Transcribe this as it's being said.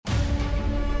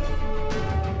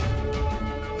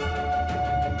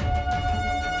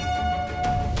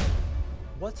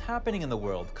happening in the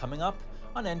world coming up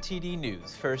on NTD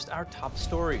News. First, our top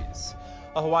stories.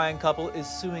 A Hawaiian couple is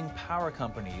suing power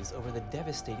companies over the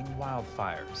devastating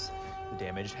wildfires. The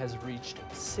damage has reached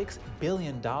 $6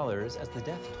 billion as the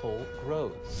death toll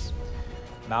grows.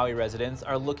 Maui residents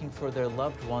are looking for their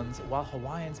loved ones while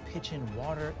Hawaiians pitch in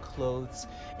water, clothes,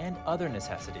 and other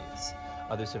necessities.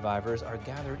 Other survivors are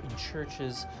gathered in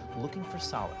churches looking for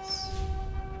solace.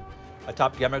 A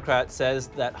top Democrat says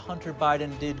that Hunter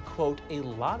Biden did, quote, a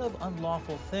lot of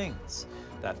unlawful things.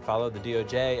 That followed the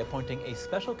DOJ appointing a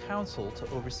special counsel to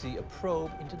oversee a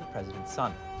probe into the president's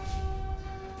son.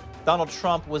 Donald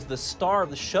Trump was the star of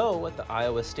the show at the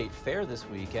Iowa State Fair this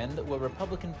weekend, where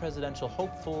Republican presidential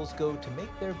hopefuls go to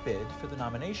make their bid for the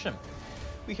nomination.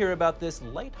 We hear about this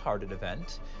lighthearted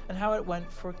event and how it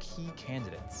went for key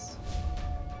candidates.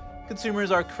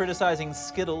 Consumers are criticizing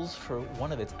Skittles for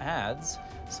one of its ads.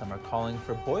 Some are calling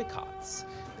for boycotts.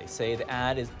 They say the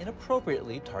ad is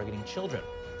inappropriately targeting children.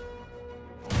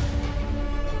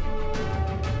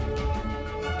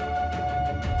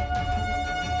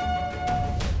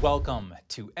 Welcome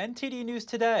to NTD News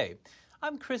Today.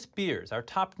 I'm Chris Beers. Our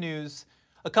top news: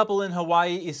 a couple in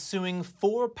Hawaii is suing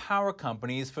 4 power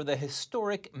companies for the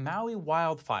historic Maui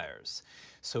wildfires.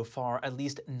 So far, at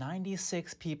least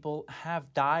 96 people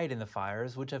have died in the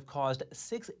fires, which have caused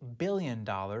 $6 billion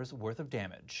worth of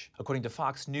damage. According to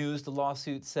Fox News, the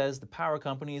lawsuit says the power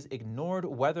companies ignored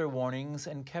weather warnings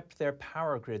and kept their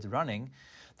power grids running.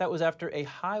 That was after a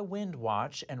high wind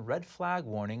watch and red flag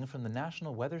warning from the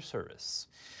National Weather Service.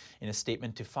 In a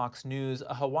statement to Fox News,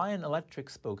 a Hawaiian Electric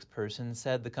spokesperson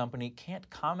said the company can't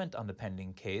comment on the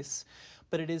pending case,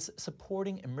 but it is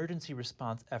supporting emergency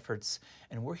response efforts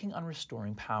and working on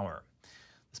restoring power.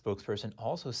 The spokesperson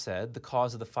also said the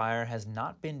cause of the fire has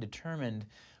not been determined,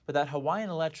 but that Hawaiian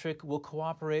Electric will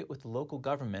cooperate with the local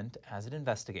government as it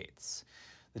investigates.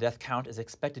 The death count is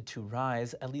expected to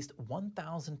rise. At least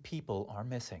 1,000 people are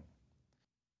missing.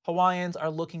 Hawaiians are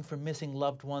looking for missing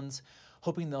loved ones,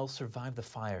 hoping they'll survive the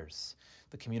fires.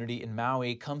 The community in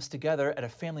Maui comes together at a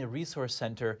family resource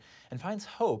center and finds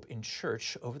hope in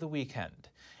church over the weekend.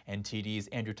 NTD's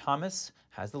Andrew Thomas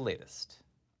has the latest.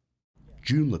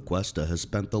 June LaQuesta has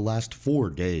spent the last 4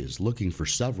 days looking for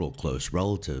several close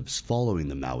relatives following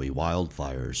the Maui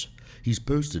wildfires. He's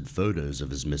posted photos of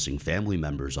his missing family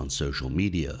members on social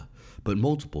media, but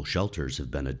multiple shelters have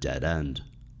been a dead end.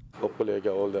 Hopefully I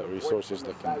get all the resources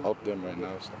that can help them right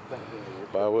now.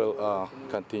 But I will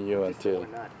continue until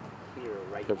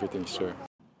everything's sure.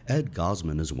 Ed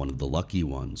Gosman is one of the lucky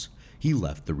ones. He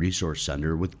left the resource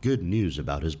center with good news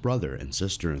about his brother and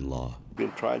sister-in-law. I've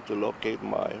been trying to locate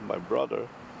my brother,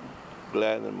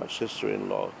 Glenn, and my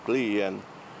sister-in-law, Glee, and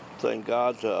thank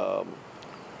God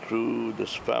through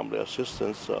this family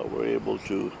assistance, we're able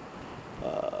to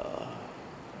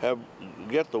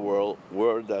get the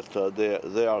word that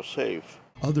they are safe.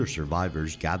 Other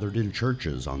survivors gathered in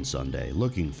churches on Sunday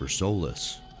looking for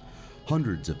solace.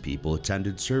 Hundreds of people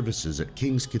attended services at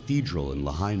King's Cathedral in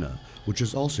Lahaina, which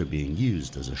is also being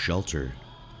used as a shelter.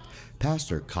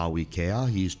 Pastor Kawi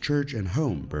Keahi's church and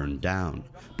home burned down,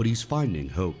 but he's finding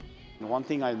hope. One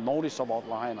thing I noticed about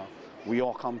Lahaina, we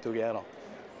all come together,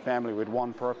 family with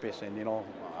one purpose, and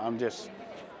I'm just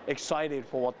excited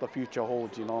for what the future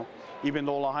holds. Even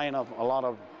though Lahaina, a lot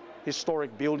of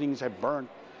historic buildings have burned,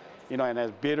 and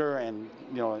as bitter and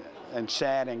and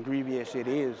sad and grievous it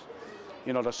is,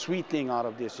 the sweet thing out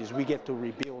of this is we get to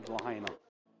rebuild Lahaina.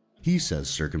 He says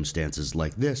circumstances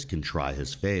like this can try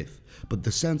his faith, but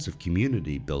the sense of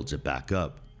community builds it back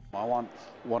up. I want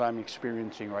what I'm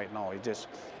experiencing right now is just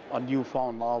a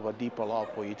newfound love, a deeper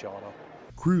love for each other.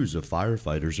 Crews of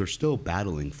firefighters are still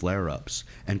battling flare-ups,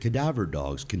 and cadaver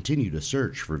dogs continue to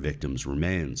search for victims'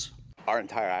 remains. Our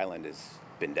entire island has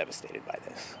been devastated by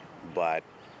this, but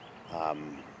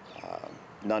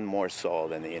none more so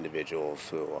than the individuals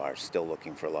who are still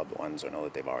looking for loved ones or know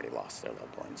that they've already lost their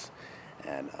loved ones.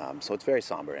 And so it's very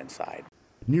somber inside.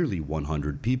 Nearly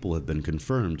 100 people have been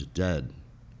confirmed dead.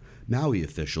 Maui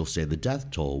officials say the death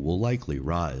toll will likely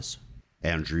rise.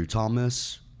 Andrew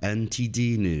Thomas,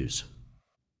 NTD News.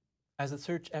 As the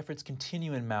search efforts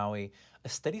continue in Maui, a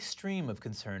steady stream of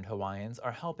concerned Hawaiians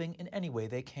are helping in any way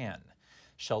they can.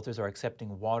 Shelters are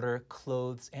accepting water,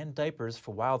 clothes, and diapers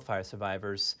for wildfire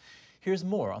survivors. Here's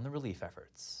more on the relief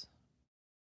efforts.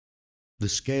 The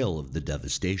scale of the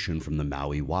devastation from the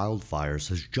Maui wildfires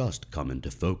has just come into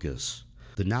focus.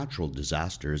 The natural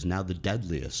disaster is now the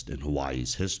deadliest in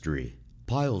Hawaii's history.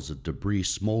 Piles of debris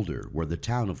smolder where the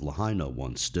town of Lahaina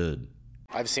once stood.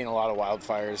 I've seen a lot of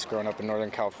wildfires growing up in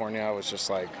Northern California. I was just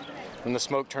like, when the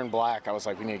smoke turned black, I was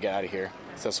like, we need to get out of here.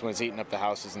 So that's when it's eating up the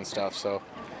houses and stuff, so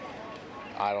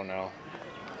I don't know.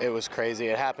 It was crazy.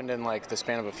 It happened in like the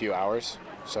span of a few hours,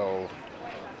 so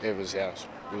it was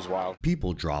wild.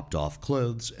 People dropped off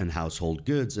clothes and household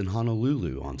goods in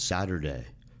Honolulu on Saturday.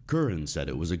 Curran said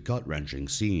it was a gut-wrenching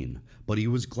scene, but he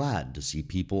was glad to see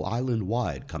people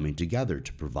island-wide coming together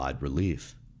to provide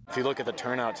relief. If you look at the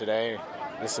turnout today,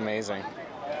 it's amazing.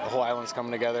 The whole island's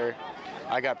coming together.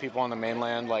 I got people on the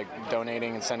mainland like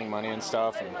donating and sending money and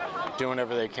stuff and doing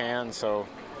whatever they can, so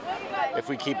if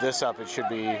we keep this up, it should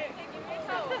be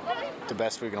the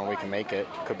best we can make it.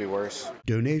 Could be worse.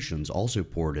 Donations also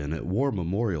poured in at War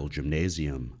Memorial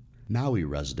Gymnasium. Maui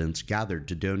residents gathered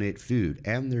to donate food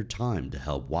and their time to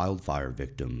help wildfire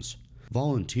victims.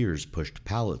 Volunteers pushed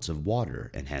pallets of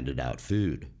water and handed out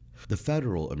food. The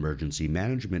Federal Emergency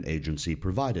Management Agency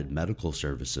provided medical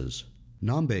services.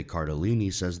 Nambe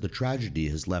Cardellini says the tragedy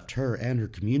has left her and her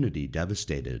community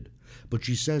devastated, but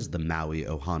she says the Maui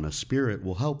Ohana spirit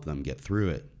will help them get through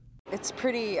it. It's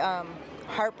pretty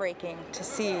heartbreaking to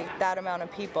see that amount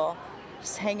of people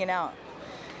just hanging out.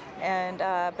 And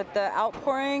but the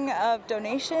outpouring of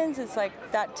donations is like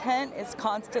that tent is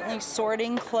constantly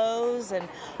sorting clothes and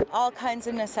all kinds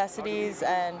of necessities,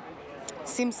 and it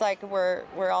seems like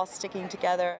we're all sticking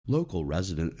together. Local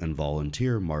resident and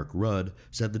volunteer Mark Rudd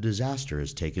said the disaster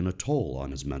has taken a toll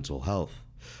on his mental health,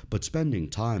 but spending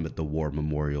time at the War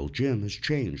Memorial Gym has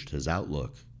changed his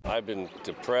outlook. I've been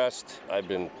depressed.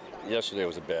 Yesterday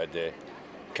was a bad day.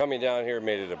 Coming down here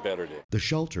made it a better day. The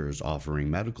shelter is offering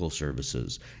medical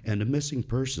services and a missing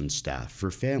persons staff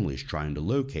for families trying to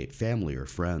locate family or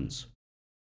friends.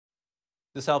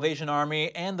 The Salvation Army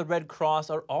and the Red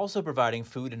Cross are also providing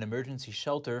food and emergency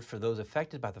shelter for those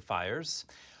affected by the fires.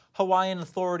 Hawaiian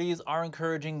authorities are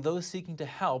encouraging those seeking to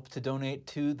help to donate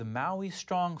to the Maui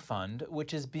Strong Fund,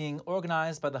 which is being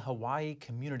organized by the Hawaii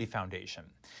Community Foundation.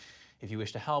 If you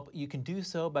wish to help, you can do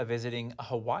so by visiting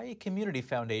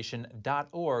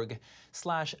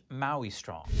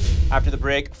hawaiicommunityfoundation.org/MauiStrong. After the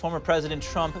break, former President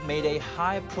Trump made a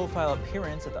high-profile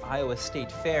appearance at the Iowa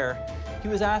State Fair. He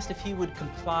was asked if he would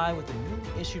comply with the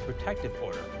newly issued protective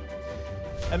order.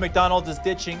 And McDonald's is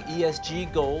ditching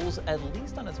ESG goals, at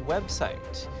least on its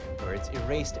website, where it's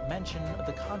erased mention of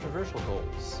the controversial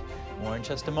goals. More in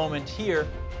just a moment here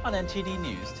on NTD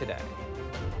News Today.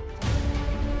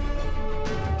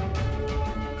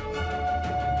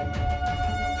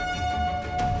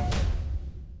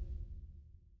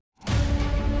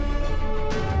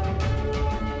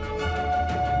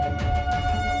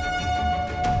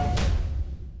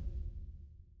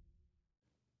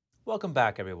 Welcome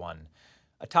back, everyone.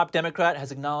 A top Democrat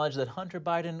has acknowledged that Hunter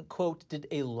Biden, quote, did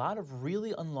a lot of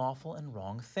really unlawful and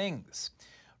wrong things.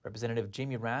 Representative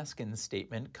Jamie Raskin's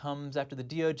statement comes after the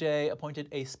DOJ appointed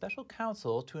a special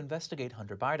counsel to investigate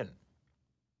Hunter Biden.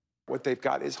 What they've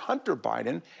got is Hunter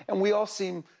Biden, and we all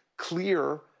seem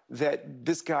clear that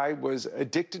this guy was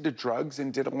addicted to drugs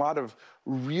and did a lot of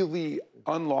really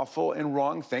unlawful and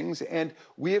wrong things. And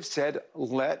we have said,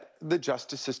 let the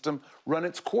justice system run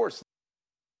its course.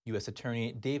 U.S.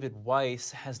 Attorney David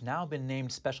Weiss has now been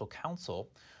named special counsel.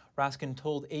 Raskin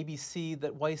told ABC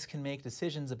that Weiss can make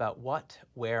decisions about what,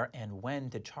 where, and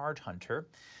when to charge Hunter.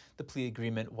 The plea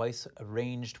agreement Weiss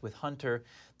arranged with Hunter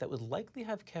that would likely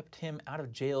have kept him out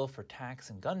of jail for tax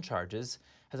and gun charges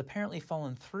has apparently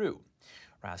fallen through.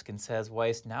 Raskin says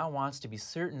Weiss now wants to be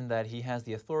certain that he has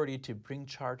the authority to bring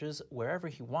charges wherever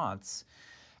he wants.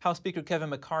 House Speaker Kevin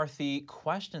McCarthy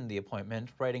questioned the appointment,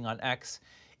 writing on X,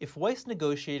 "If Weiss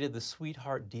negotiated the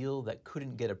sweetheart deal that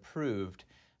couldn't get approved,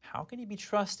 how can he be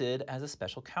trusted as a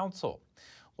special counsel?"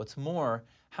 What's more,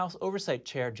 House Oversight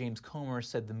Chair James Comer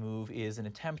said the move is an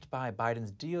attempt by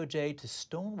Biden's DOJ to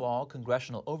stonewall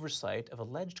congressional oversight of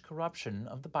alleged corruption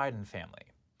of the Biden family.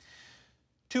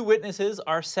 Two witnesses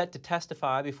are set to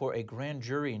testify before a grand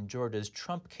jury in Georgia's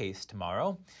Trump case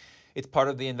tomorrow. It's part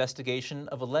of the investigation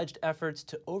of alleged efforts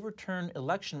to overturn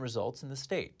election results in the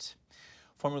state.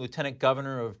 Former Lieutenant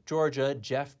Governor of Georgia,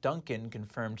 Jeff Duncan,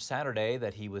 confirmed Saturday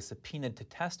that he was subpoenaed to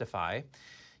testify.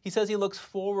 He says he looks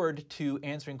forward to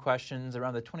answering questions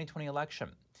around the 2020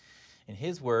 election. In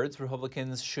his words,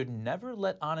 Republicans should never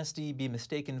let honesty be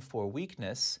mistaken for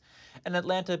weakness. An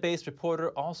Atlanta-based reporter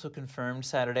also confirmed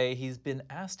Saturday he's been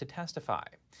asked to testify.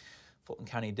 Fulton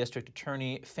County District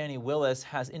Attorney Fannie Willis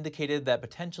has indicated that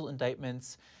potential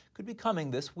indictments could be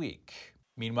coming this week.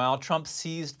 Meanwhile, Trump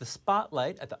seized the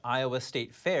spotlight at the Iowa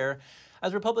State Fair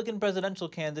as Republican presidential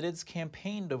candidates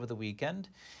campaigned over the weekend.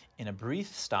 In a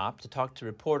brief stop to talk to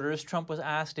reporters, Trump was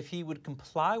asked if he would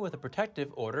comply with a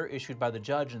protective order issued by the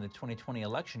judge in the 2020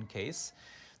 election case.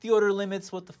 The order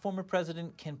limits what the former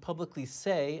president can publicly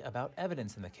say about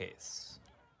evidence in the case.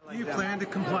 Do you plan to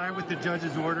comply with the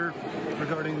judge's order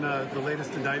regarding the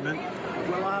latest indictment?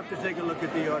 Well, I'll have to take a look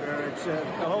at the order.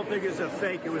 The whole thing is a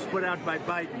fake. It was put out by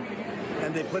Biden,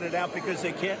 and they put it out because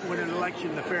they can't win an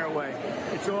election the fair way.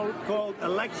 It's all called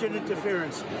election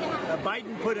interference.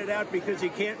 Biden put it out because he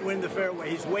can't win the fair way.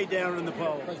 He's way down in the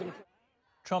polls.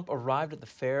 Trump arrived at the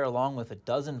fair along with a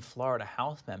dozen Florida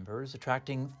House members,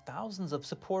 attracting thousands of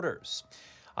supporters.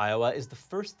 Iowa is the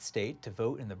first state to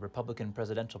vote in the Republican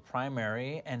presidential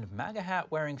primary, and MAGA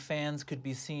hat-wearing fans could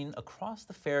be seen across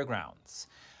the fairgrounds.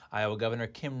 Iowa Governor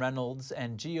Kim Reynolds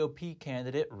and GOP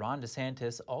candidate Ron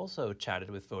DeSantis also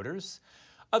chatted with voters.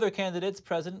 Other candidates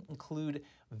present include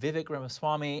Vivek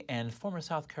Ramaswamy and former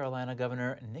South Carolina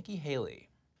Governor Nikki Haley.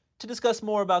 To discuss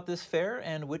more about this fair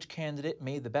and which candidate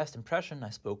made the best impression,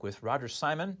 I spoke with Roger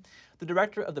Simon, the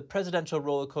director of the Presidential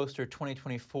Roller Coaster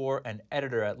 2024 and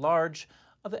editor-at-large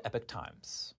of the Epoch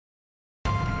Times.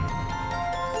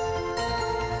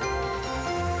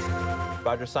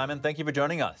 Roger Simon, thank you for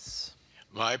joining us.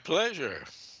 My pleasure.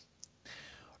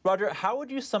 Roger, how would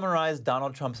you summarize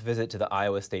Donald Trump's visit to the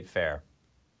Iowa State Fair?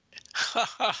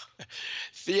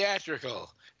 Theatrical,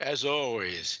 as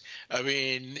always. I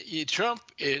mean, Trump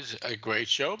is a great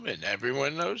showman.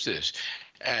 Everyone knows this.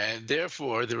 And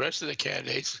therefore, the rest of the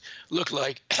candidates look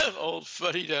like old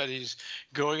fuddy-duddies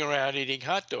going around eating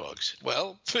hot dogs.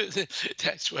 Well,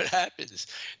 that's what happens.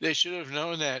 They should have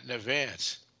known that in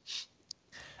advance.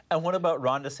 And what about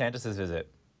Ron DeSantis'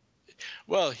 visit?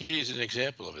 Well, he's an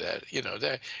example of that.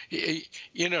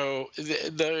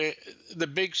 The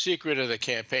big secret of the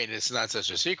campaign, it's not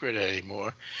such a secret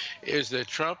anymore, is that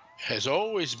Trump has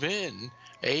always been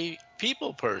a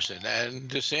people person, and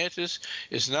DeSantis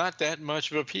is not that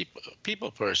much of a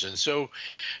people person. So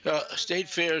state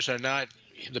fairs are not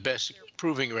the best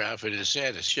proving ground for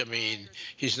DeSantis. I mean,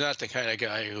 he's not the kind of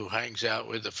guy who hangs out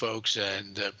with the folks.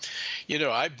 And,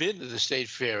 I've been to the state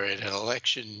fair in an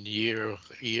election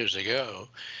years ago.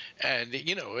 And,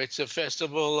 it's a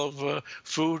festival of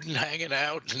food and hanging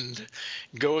out and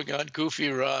going on goofy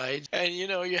rides. And,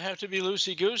 you have to be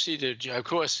loosey-goosey to, of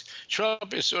course,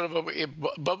 Trump is sort of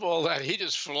above all that. He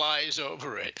just flies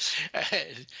over it.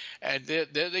 And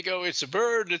there they go. It's a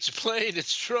bird, it's a plane,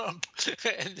 it's Trump.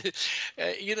 And,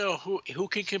 who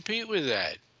can compete with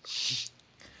that?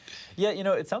 Yeah,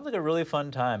 it sounds like a really fun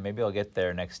time. Maybe I'll get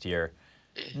there next year.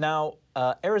 Now,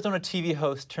 Arizona TV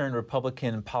host turned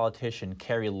Republican politician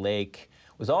Carrie Lake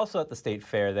was also at the state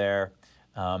fair there.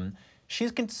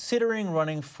 She's considering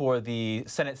running for the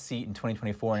Senate seat in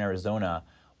 2024 in Arizona.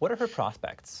 What are her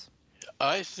prospects?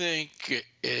 I think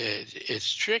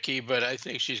it's tricky, but I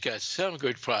think she's got some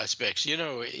good prospects.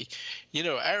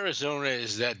 Arizona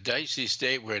is that dicey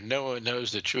state where no one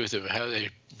knows the truth of how they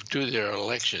do their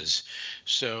elections.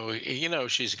 So,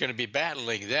 she's going to be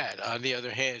battling that. On the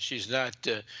other hand, she's not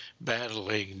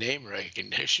battling name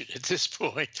recognition at this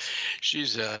point.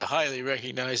 She's a highly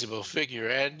recognizable figure.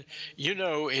 And,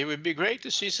 it would be great to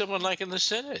see someone like in the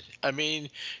Senate. I mean,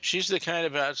 she's the kind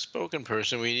of outspoken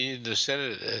person we need in the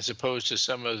Senate, as opposed to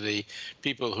some of the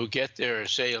people who get there and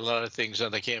say a lot of things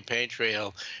on the campaign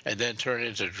trail and then turn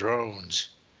into drones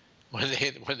when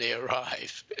they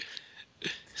arrive.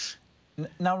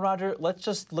 Now, Roger, let's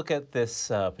just look at this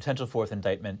potential fourth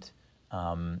indictment.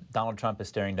 Donald Trump is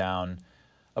staring down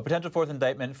a potential fourth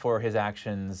indictment for his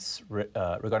actions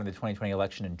regarding the 2020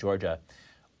 election in Georgia.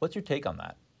 What's your take on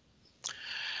that?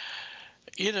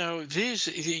 These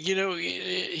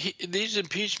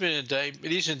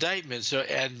indictments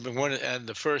and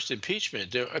the first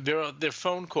impeachment, they're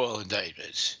phone call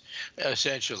indictments,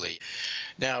 essentially.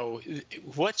 Now,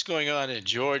 what's going on in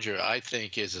Georgia, I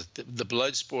think, is the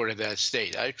blood sport of that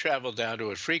state. I travel down to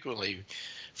it frequently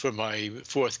for my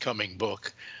forthcoming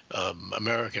book,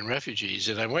 American Refugees,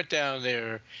 and I went down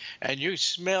there, and you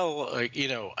smell,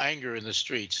 anger in the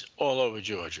streets all over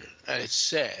Georgia, and it's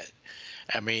sad.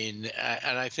 I mean,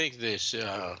 and I think this,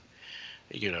 the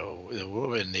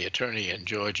woman, the attorney in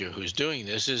Georgia who's doing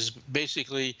this is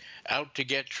basically out to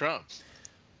get Trump.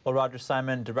 Well, Roger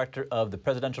Simon, director of the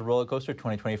Presidential Roller Coaster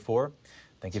 2024,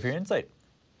 thank you for your insight.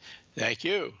 Thank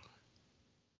you.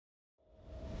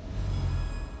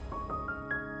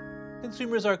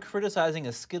 Consumers are criticizing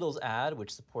a Skittles ad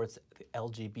which supports the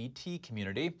LGBT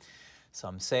community.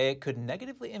 Some say it could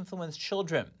negatively influence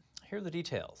children. Here are the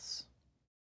details.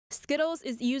 Skittles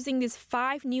is using these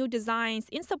 5 new designs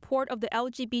in support of the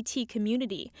LGBT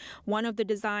community. One of the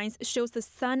designs shows the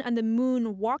sun and the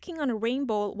moon walking on a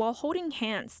rainbow while holding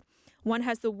hands. One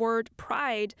has the word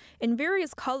pride in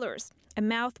various colors, a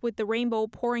mouth with the rainbow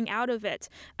pouring out of it,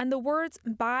 and the words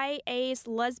bi, ace,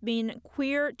 lesbian,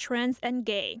 queer, trans, and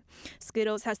gay.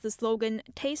 Skittles has the slogan,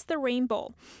 Taste the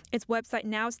Rainbow. Its website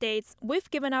now states,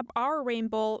 "We've given up our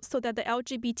rainbow so that the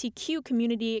LGBTQ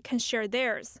community can share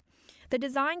theirs." The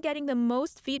design getting the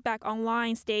most feedback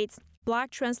online states,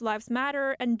 Black trans lives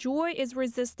matter and joy is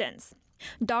resistance.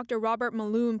 Dr. Robert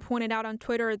Malone pointed out on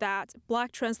Twitter that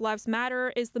Black Trans Lives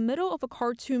Matter is the middle of a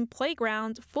cartoon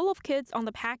playground full of kids on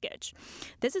the package.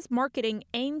 This is marketing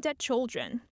aimed at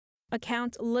children.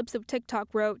 Account Lips of TikTok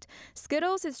wrote,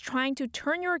 Skittles is trying to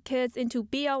turn your kids into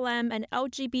BLM and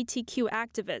LGBTQ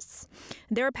activists.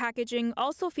 Their packaging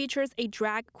also features a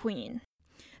drag queen.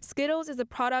 Skittles is a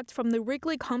product from the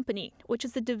Wrigley Company, which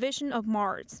is a division of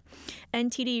Mars.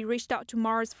 NTD reached out to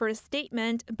Mars for a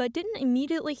statement, but didn't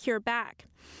immediately hear back.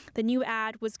 The new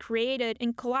ad was created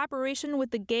in collaboration with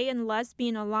the Gay and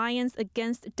Lesbian Alliance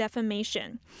Against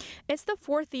Defamation. It's the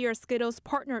fourth year Skittles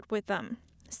partnered with them.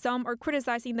 Some are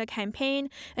criticizing the campaign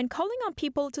and calling on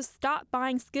people to stop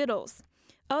buying Skittles.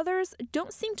 Others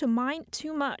don't seem to mind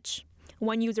too much.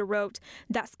 One user wrote,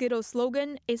 that Skittles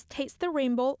slogan is Taste the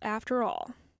Rainbow after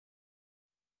all.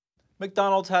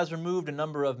 McDonald's has removed a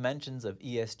number of mentions of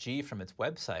ESG from its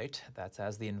website. That's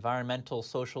as the environmental,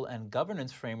 social, and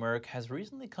governance framework has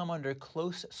recently come under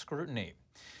close scrutiny.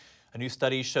 A new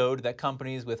study showed that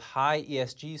companies with high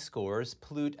ESG scores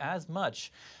pollute as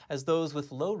much as those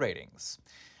with low ratings.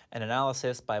 An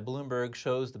analysis by Bloomberg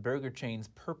shows the burger chain's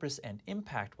Purpose and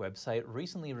Impact website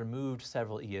recently removed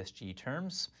several ESG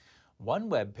terms. One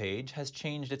web page has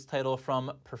changed its title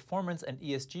from Performance and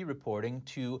ESG Reporting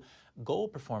to Goal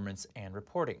Performance and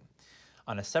Reporting.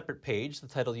 On a separate page, the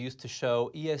title used to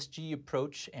show ESG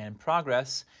Approach and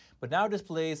Progress, but now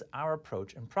displays Our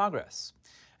Approach and Progress.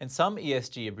 And some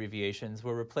ESG abbreviations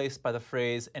were replaced by the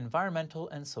phrase Environmental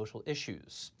and Social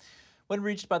Issues. When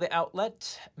reached by the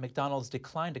outlet, McDonald's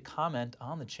declined to comment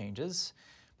on the changes,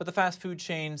 but the fast food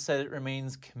chain said it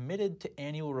remains committed to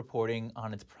annual reporting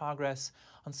on its progress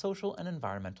on social and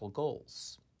environmental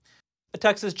goals. A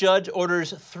Texas judge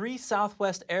orders 3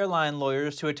 Southwest airline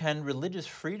lawyers to attend religious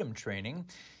freedom training.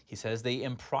 He says they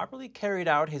improperly carried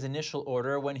out his initial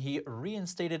order when he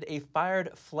reinstated a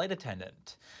fired flight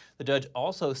attendant. The judge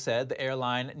also said the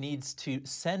airline needs to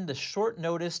send a short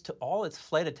notice to all its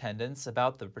flight attendants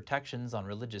about the protections on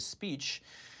religious speech.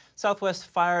 Southwest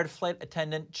fired flight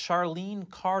attendant Charlene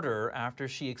Carter after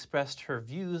she expressed her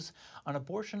views on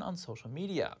abortion on social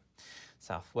media.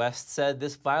 Southwest said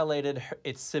this violated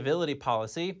its civility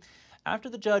policy. After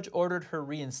the judge ordered her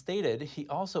reinstated, he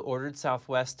also ordered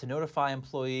Southwest to notify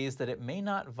employees that it may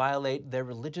not violate their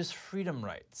religious freedom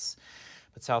rights.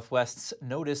 But Southwest's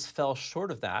notice fell short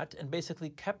of that and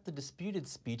basically kept the disputed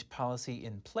speech policy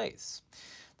in place.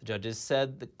 The judges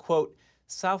said that, quote,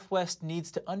 Southwest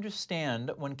needs to understand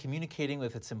when communicating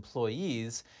with its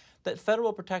employees that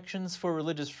federal protections for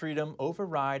religious freedom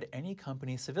override any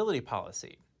company's civility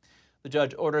policy. The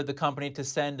judge ordered the company to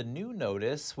send a new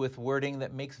notice with wording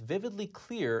that makes vividly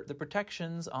clear the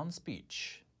protections on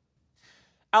speech.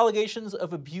 Allegations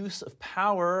of abuse of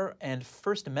power and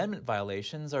First Amendment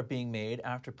violations are being made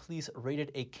after police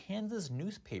raided a Kansas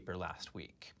newspaper last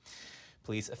week.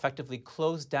 Police effectively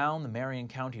closed down the Marion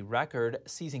County Record,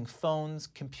 seizing phones,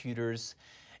 computers,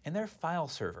 and their file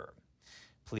server.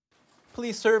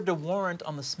 Police served a warrant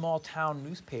on the small-town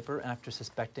newspaper after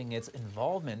suspecting its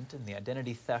involvement in the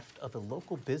identity theft of a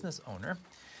local business owner.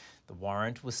 The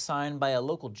warrant was signed by a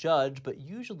local judge, but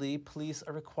usually police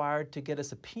are required to get a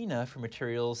subpoena for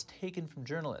materials taken from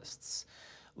journalists.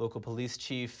 Local Police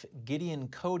Chief Gideon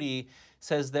Cody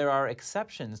says there are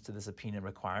exceptions to the subpoena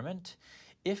requirement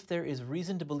if there is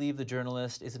reason to believe the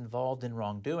journalist is involved in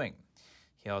wrongdoing.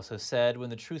 He also said when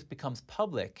the truth becomes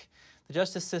public, the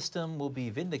justice system will be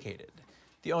vindicated.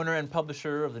 The owner and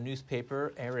publisher of the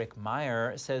newspaper, Eric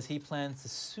Meyer, says he plans to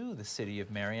sue the city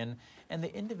of Marion and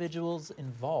the individuals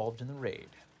involved in the raid.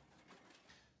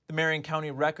 The Marion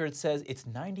County Record says its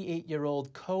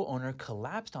 98-year-old co-owner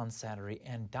collapsed on Saturday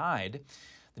and died.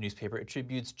 The newspaper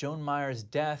attributes Joan Meyer's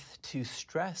death to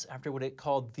stress after what it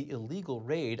called the illegal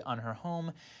raid on her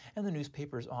home and the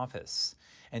newspaper's office.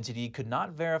 NTD could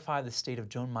not verify the state of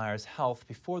Joan Meyer's health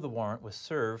before the warrant was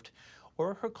served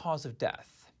or her cause of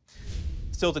death.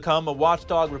 Still to come, a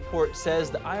watchdog report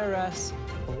says the IRS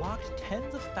blocked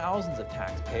tens of thousands of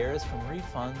taxpayers from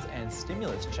refunds and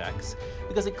stimulus checks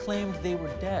because it claimed they were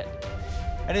dead.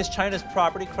 And is China's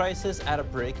property crisis at a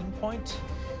breaking point?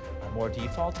 Are more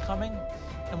defaults coming?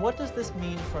 And what does this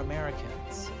mean for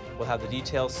Americans? We'll have the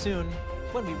details soon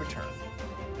when we return.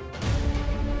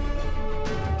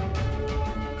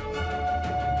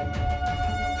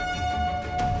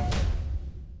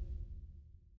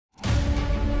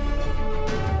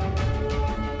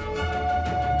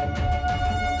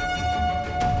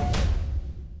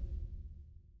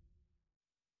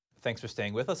 Thanks for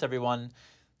staying with us, everyone.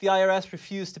 The IRS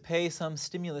refused to pay some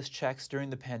stimulus checks during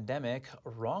the pandemic,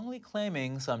 wrongly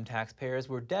claiming some taxpayers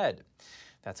were dead.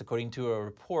 That's according to a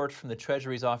report from the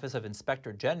Treasury's Office of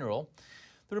Inspector General.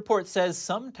 The report says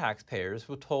some taxpayers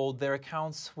were told their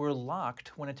accounts were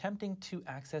locked when attempting to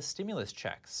access stimulus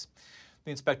checks.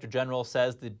 The Inspector General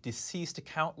says the deceased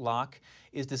account lock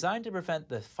is designed to prevent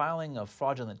the filing of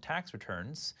fraudulent tax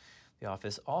returns. The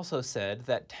office also said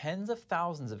that tens of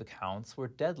thousands of accounts were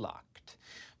deadlocked,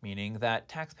 meaning that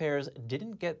taxpayers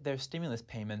didn't get their stimulus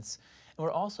payments and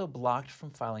were also blocked from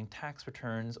filing tax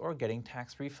returns or getting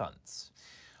tax refunds.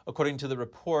 According to the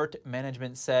report,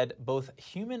 management said both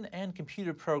human and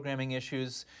computer programming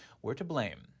issues were to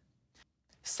blame.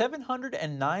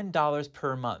 $709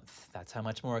 per month. That's how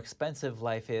much more expensive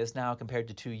life is now compared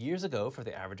to 2 years ago for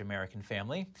the average American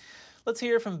family. Let's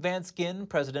hear from Vance Ginn,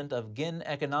 president of Ginn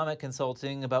Economic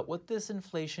Consulting, about what this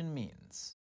inflation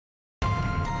means.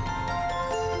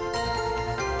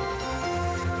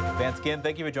 Vance Ginn,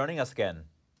 thank you for joining us again.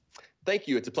 Thank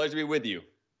you. It's a pleasure to be with you.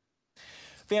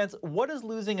 Vance, what does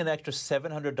losing an extra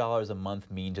 $700 a month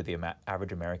mean to the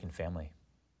average American family?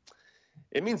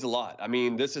 It means a lot. I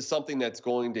mean, this is something that's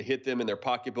going to hit them in their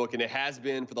pocketbook, and it has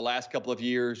been for the last couple of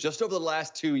years. Just over the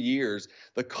last 2 years,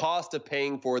 the cost of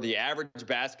paying for the average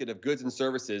basket of goods and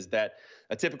services that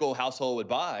a typical household would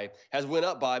buy has went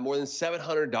up by more than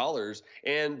 $700,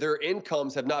 and their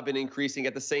incomes have not been increasing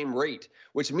at the same rate,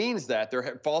 which means that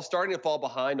they're starting to fall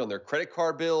behind on their credit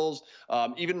card bills,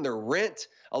 even their rent,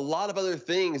 a lot of other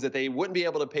things that they wouldn't be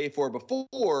able to pay for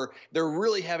before. They're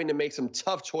really having to make some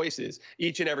tough choices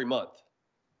each and every month.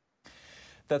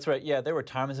 That's right. Yeah, there were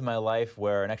times in my life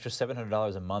where an extra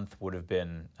 $700 a month would have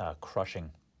been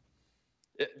crushing.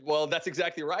 Well, that's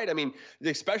exactly right. I mean,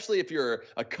 especially if you're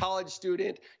a college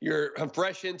student, you're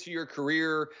fresh into your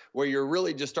career where you're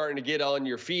really just starting to get on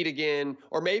your feet again,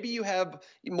 or maybe you have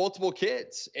multiple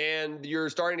kids and you're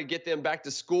starting to get them back to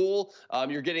school.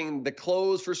 You're getting the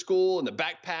clothes for school and the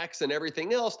backpacks and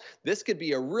everything else. This could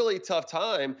be a really tough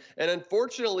time. And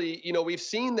unfortunately, we've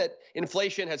seen that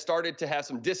inflation has started to have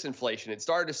some disinflation. It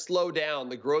started to slow down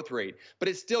the growth rate, but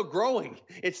it's still growing.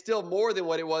 It's still more than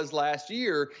what it was last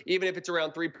year, even if it's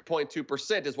around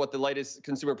 3.2% is what the latest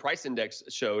consumer price index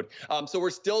showed. So we're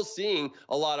still seeing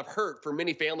a lot of hurt for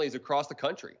many families across the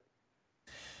country.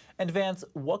 And Vance,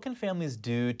 what can families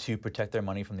do to protect their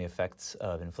money from the effects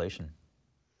of inflation?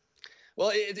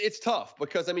 Well, it's tough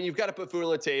because, I mean, you've got to put food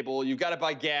on the table. You've got to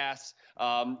buy gas.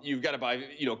 You've got to buy,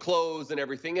 clothes and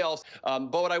everything else.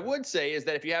 But what I would say is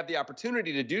that if you have the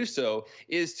opportunity to do so,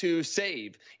 is to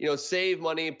save. Save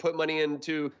money, put money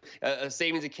into a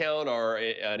savings account or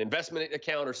an investment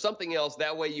account or something else.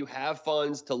 That way you have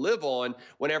funds to live on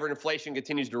whenever inflation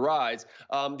continues to rise.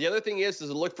 The other thing is to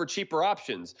look for cheaper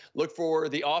options. Look for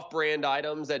the off-brand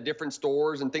items at different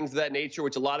stores and things of that nature,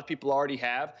 which a lot of people already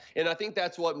have. And I think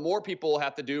that's what more people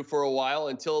have to do for a while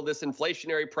until this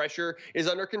inflationary pressure is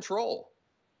under control.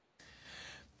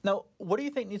 Now, what do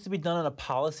you think needs to be done on a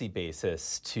policy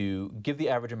basis to give the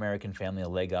average American family a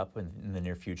leg up in the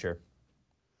near future?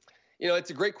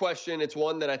 It's a great question. It's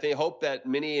one that I hope that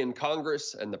many in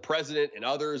Congress and the president and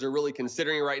others are really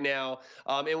considering right now.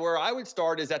 And where I would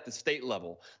start is at the state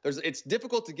level. It's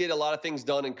difficult to get a lot of things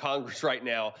done in Congress right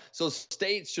now. So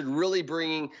states should really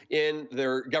bring in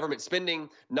their government spending,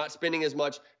 not spending as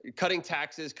much, cutting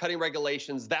taxes, cutting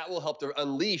regulations. That will help to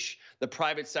unleash the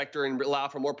private sector and allow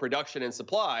for more production and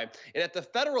supply. And at the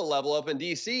federal level up in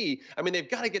D.C., I mean, they've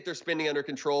got to get their spending under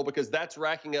control because that's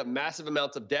racking up massive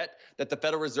amounts of debt that the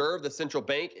Federal Reserve, the central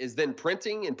bank, is then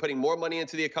printing and putting more money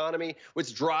into the economy,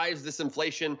 which drives this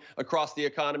inflation across the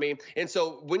economy. And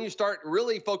so when you start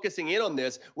really focusing in on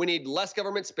this, we need less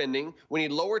government spending, we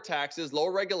need lower taxes,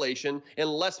 lower regulation, and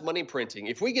less money printing.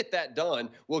 If we get that done,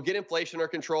 we'll get inflation under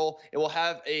control and we'll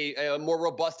have a more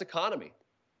robust economy.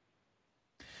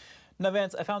 Now,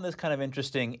 Vance, I found this kind of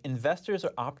interesting. Investors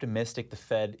are optimistic the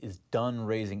Fed is done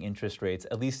raising interest rates,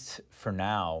 at least for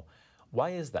now.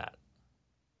 Why is that?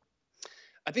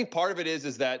 I think part of it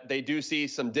is that they do see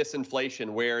some disinflation,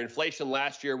 where inflation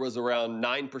last year was around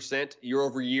 9% year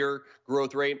over year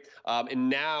growth rate, and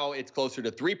now it's closer to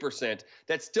 3%.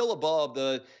 That's still above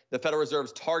the Federal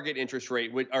Reserve's target interest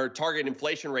rate, or target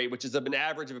inflation rate, which is an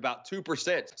average of about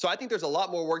 2%. So I think there's a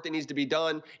lot more work that needs to be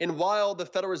done. And while the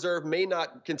Federal Reserve may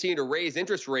not continue to raise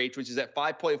interest rates, which is at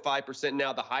 5.5%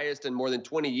 now, the highest in more than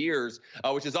 20 years,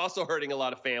 which is also hurting a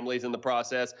lot of families in the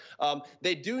process,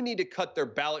 they do need to cut their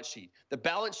balance sheet. The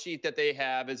balance sheet that they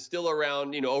have is still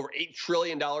around, over $8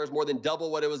 trillion, more than double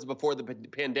what it was before the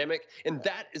pandemic. And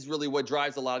that is really what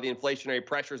drives a lot of the inflationary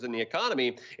pressures in the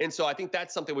economy. And so I think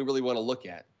that's something we really want to look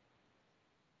at.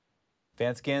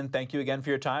 Raskin, thank you again for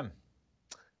your time.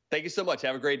 Thank you so much.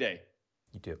 Have a great day.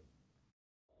 You too.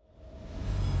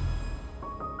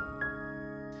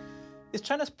 Is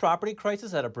China's property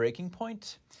crisis at a breaking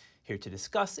point? Here to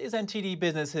discuss is NTD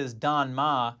Business's Don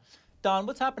Ma. Don,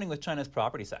 what's happening with China's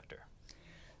property sector?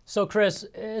 So, Chris,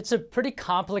 it's a pretty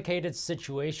complicated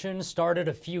situation, started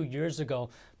a few years ago.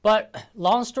 But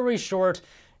long story short,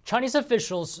 Chinese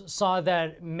officials saw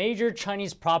that major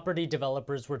Chinese property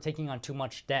developers were taking on too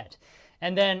much debt.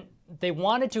 And then they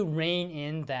wanted to rein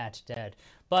in that debt.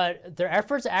 But their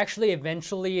efforts actually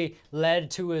eventually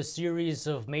led to a series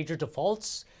of major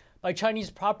defaults by Chinese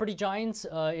property giants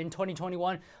in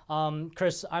 2021.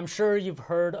 Chris, I'm sure you've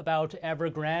heard about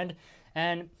Evergrande,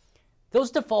 and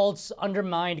those defaults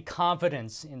undermined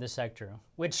confidence in the sector,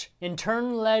 which in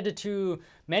turn led to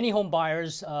many home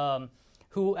buyers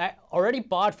who already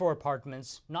bought for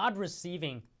apartments not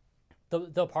receiving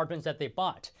the apartments that they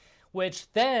bought,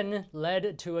 which then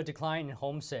led to a decline in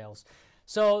home sales.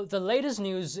 So the latest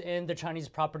news in the Chinese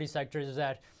property sector is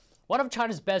that one of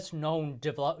China's best-known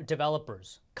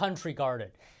developers, Country Garden,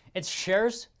 its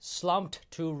shares slumped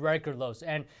to record lows.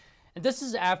 And this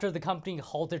is after the company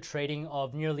halted trading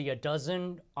of nearly a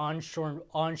dozen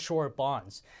onshore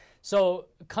bonds. So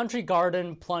Country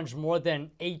Garden plunged more than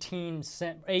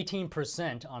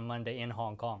 18% on Monday in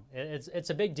Hong Kong. It's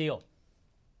a big deal.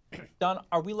 Don,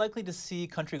 are we likely to see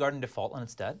Country Garden default on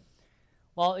its debt?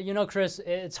 Well, Chris,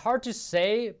 it's hard to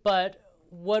say, but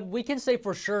what we can say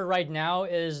for sure right now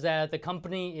is that the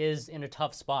company is in a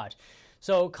tough spot.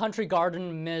 So Country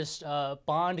Garden missed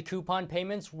bond coupon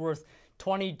payments worth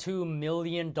 $22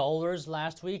 million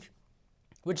last week,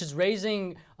 which is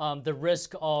raising the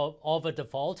risk of a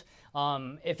default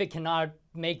if it cannot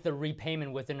make the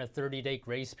repayment within a 30-day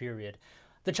grace period.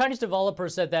 The Chinese developer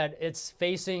said that it's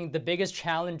facing the biggest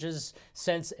challenges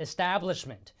since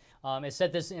establishment. It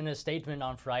said this in a statement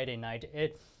on Friday night.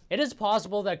 It is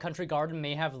possible that Country Garden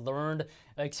may have learned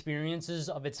experiences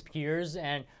of its peers,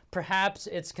 and perhaps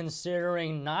it's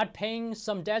considering not paying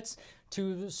some debts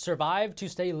to survive, to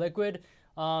stay liquid.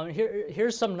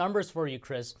 Here's some numbers for you,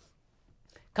 Chris.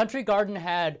 Country Garden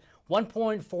had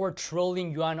 1.4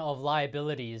 trillion yuan of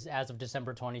liabilities as of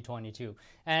December 2022,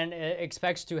 and it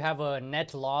expects to have a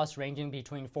net loss ranging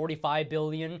between 45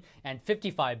 billion and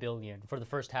 55 billion for the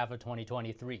first half of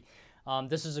 2023.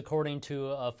 This is according to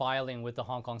a filing with the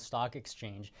Hong Kong Stock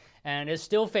Exchange. And it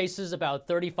still faces about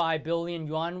 35 billion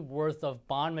yuan worth of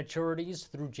bond maturities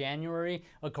through January,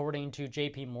 according to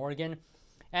JP Morgan.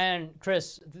 And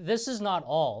Chris, this is not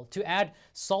all. To add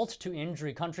salt to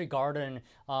injury, Country Garden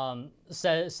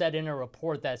said in a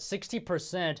report that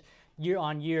 60%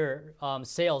 year-on-year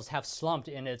sales have slumped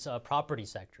in its property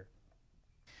sector.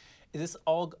 Is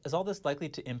all this likely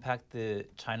to impact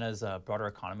China's broader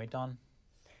economy, Don?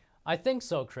 I think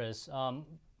so, Chris.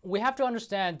 We have to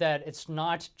understand that it's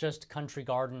not just Country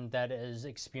Garden that is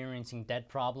experiencing debt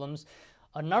problems.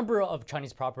 A number of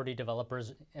Chinese property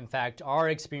developers, in fact, are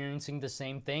experiencing the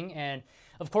same thing. And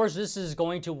of course, this is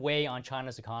going to weigh on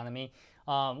China's economy.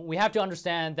 We have to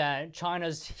understand that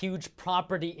China's huge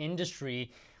property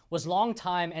industry was long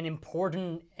time an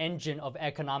important engine of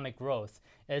economic growth.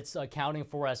 It's accounting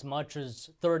for as much as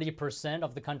 30%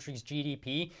 of the country's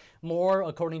GDP, more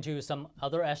according to some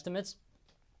other estimates.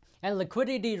 And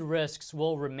liquidity risks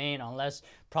will remain unless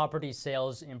property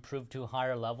sales improve to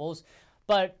higher levels.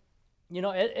 But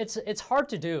it's hard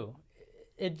to do.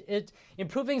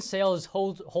 Improving sales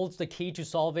holds the key to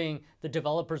solving the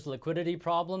developers' liquidity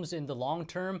problems in the long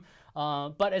term,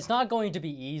 but it's not going to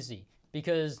be easy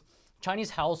because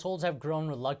Chinese households have grown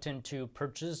reluctant to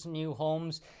purchase new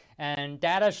homes, and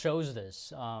data shows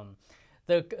this.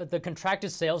 The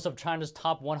contracted sales of China's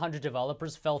top 100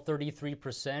 developers fell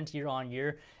 33% year on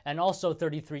year, and also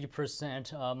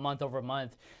 33% month over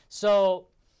month. So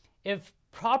if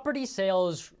property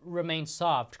sales remain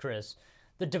soft, Chris,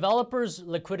 the developers'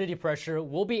 liquidity pressure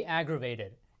will be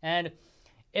aggravated. And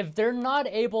if they're not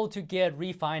able to get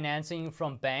refinancing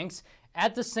from banks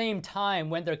at the same time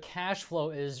when their cash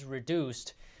flow is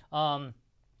reduced, and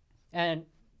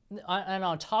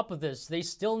on top of this, they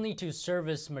still need to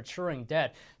service maturing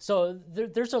debt. So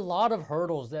there's a lot of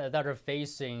hurdles that are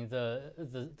facing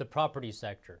the property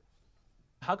sector.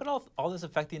 How could all this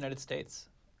affect the United States?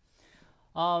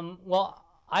 Well,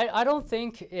 I don't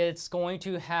think it's going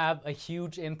to have a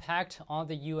huge impact on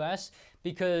the U.S.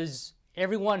 because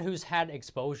everyone who's had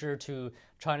exposure to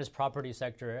China's property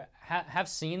sector have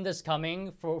seen this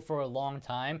coming for a long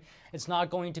time. It's not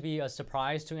going to be a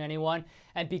surprise to anyone.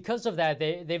 And because of that,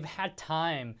 they've had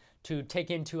time to take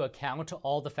into account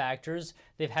all the factors.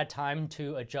 They've had time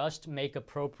to adjust, make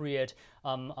appropriate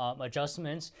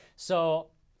adjustments. So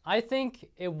I think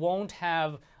it won't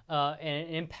have an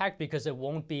impact because it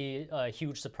won't be a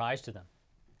huge surprise to them.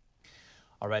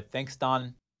 All right, thanks,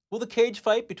 Don. Will the cage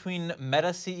fight between Meta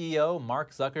CEO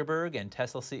Mark Zuckerberg and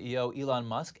Tesla CEO Elon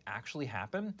Musk actually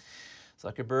happen?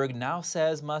 Zuckerberg now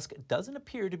says Musk doesn't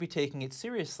appear to be taking it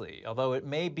seriously, although it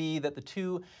may be that the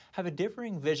two have a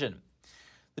differing vision.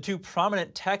 The two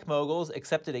prominent tech moguls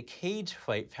accepted a cage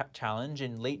fight challenge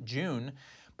in late June,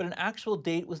 but an actual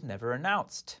date was never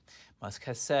announced. Musk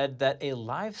has said that a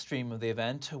live stream of the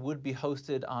event would be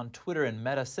hosted on Twitter and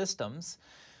Meta systems.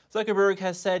 Zuckerberg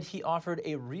has said he offered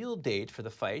a real date for the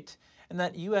fight and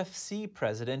that UFC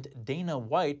president Dana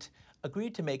White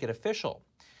agreed to make it official.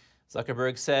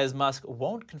 Zuckerberg says Musk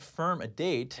won't confirm a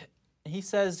date. He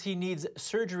says he needs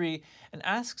surgery and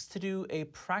asks to do a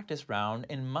practice round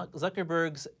in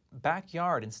Zuckerberg's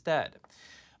backyard instead.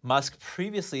 Musk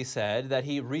previously said that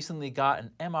he recently got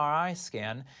an MRI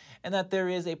scan and that there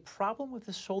is a problem with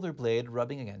his shoulder blade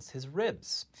rubbing against his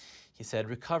ribs. He said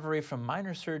recovery from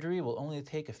minor surgery will only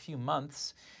take a few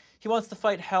months. He wants the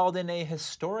fight held in a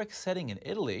historic setting in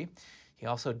Italy. He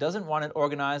also doesn't want it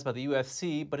organized by the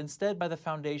UFC, but instead by the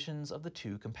foundations of the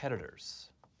two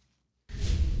competitors.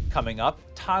 Coming up,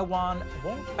 Taiwan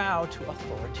won't bow to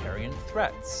authoritarian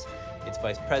threats. Its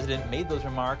vice president made those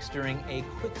remarks during a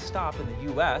quick stop in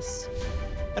the U.S.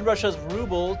 And Russia's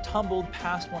ruble tumbled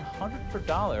past 100 per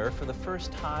dollar for the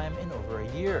first time in over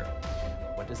a year.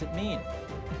 What does it mean?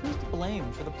 And who's to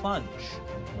blame for the plunge?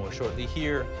 More shortly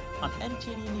here on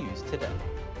NTD News Today.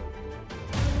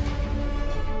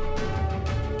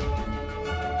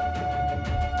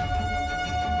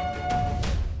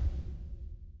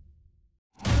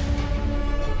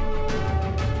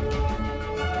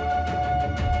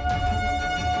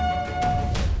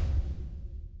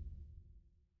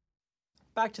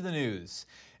 Back to the news.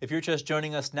 If you're just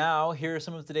joining us now, here are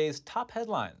some of today's top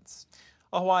headlines.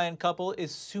 A Hawaiian couple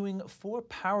is suing 4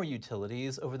 power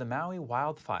utilities over the Maui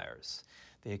wildfires.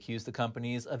 They accuse the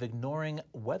companies of ignoring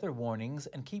weather warnings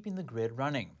and keeping the grid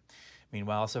running.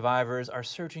 Meanwhile, survivors are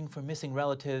searching for missing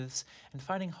relatives and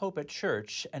finding hope at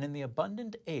church and in the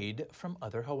abundant aid from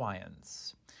other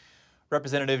Hawaiians.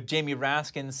 Representative Jamie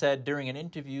Raskin said during an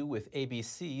interview with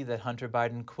ABC that Hunter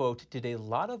Biden, quote, did a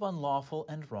lot of unlawful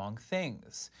and wrong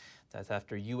things. That's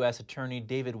after U.S. Attorney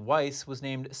David Weiss was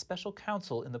named special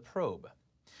counsel in the probe.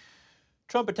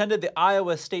 Trump attended the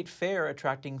Iowa State Fair,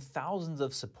 attracting thousands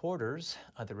of supporters.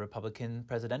 Other Republican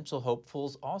presidential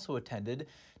hopefuls also attended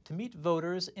to meet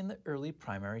voters in the early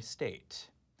primary state.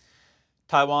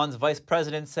 Taiwan's vice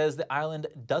president says the island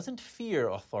doesn't fear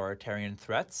authoritarian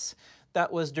threats.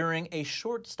 That was during a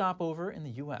short stopover in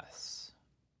the U.S.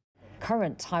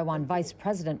 Current Taiwan Vice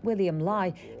President William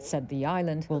Lai said the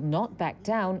island will not back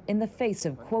down in the face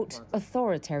of, quote,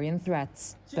 authoritarian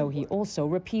threats, though he also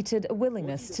repeated a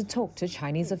willingness to talk to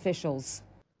Chinese officials.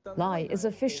 Lai is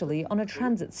officially on a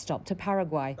transit stop to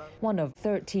Paraguay, one of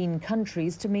 13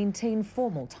 countries to maintain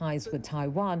formal ties with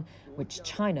Taiwan, which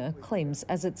China claims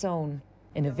as its own.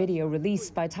 In a video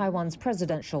released by Taiwan's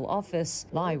presidential office,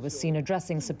 Lai was seen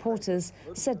addressing supporters,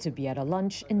 said to be at a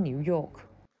lunch in New York.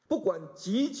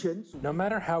 No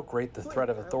matter how great the threat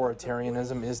of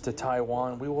authoritarianism is to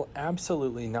Taiwan, we will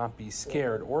absolutely not be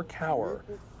scared or cower.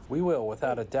 We will,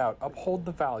 without a doubt, uphold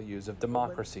the values of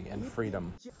democracy and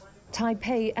freedom.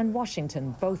 Taipei and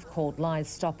Washington both called Lai's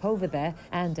stopover there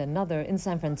and another in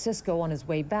San Francisco on his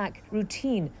way back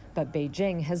routine, but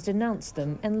Beijing has denounced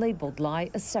them and labeled Lai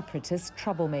a separatist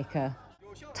troublemaker.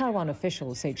 Taiwan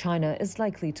officials say China is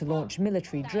likely to launch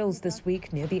military drills this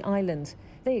week near the island.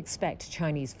 They expect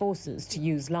Chinese forces to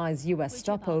use Lai's U.S.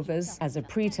 stopovers as a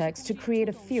pretext to create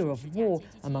a fear of war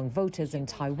among voters in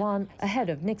Taiwan ahead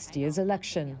of next year's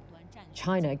election.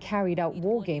 China carried out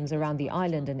war games around the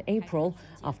island in April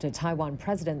after Taiwan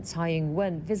President Tsai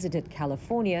Ing-wen visited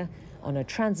California on a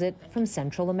transit from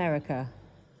Central America.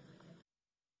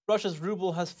 Russia's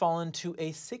ruble has fallen to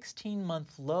a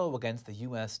 16-month low against the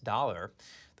U.S. dollar.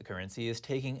 The currency is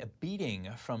taking a beating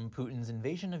from Putin's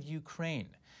invasion of Ukraine.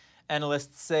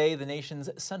 Analysts say the nation's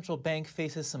central bank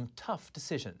faces some tough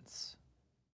decisions.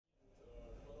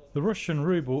 The Russian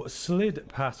ruble slid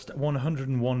past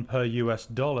 101 per US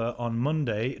dollar on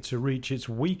Monday to reach its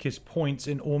weakest point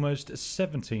in almost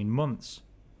 17 months.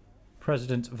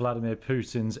 President Vladimir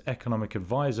Putin's economic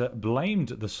advisor blamed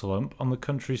the slump on the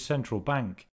country's central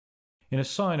bank. In a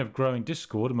sign of growing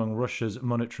discord among Russia's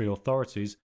monetary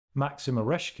authorities, Maxim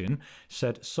Raskin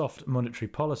said soft monetary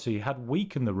policy had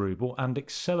weakened the ruble and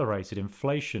accelerated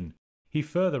inflation. He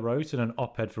further wrote in an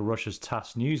op-ed for Russia's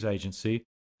TASS news agency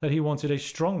that he wanted a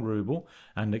strong ruble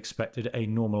and expected a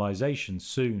normalization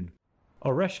soon.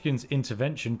 Raskin's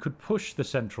intervention could push the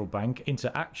central bank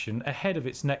into action ahead of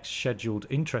its next scheduled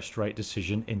interest rate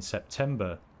decision in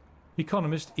September.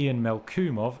 Economist Ian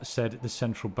Melkumov said the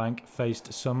central bank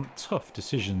faced some tough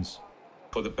decisions.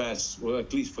 For the past, well,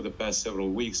 at least for the past several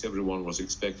weeks, everyone was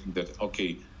expecting that,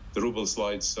 okay, the ruble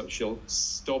slide shall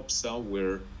stop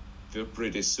somewhere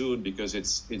pretty soon because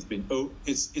it's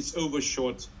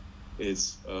overshot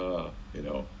its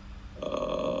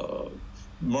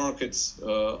markets,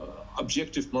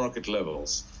 objective market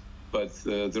levels. But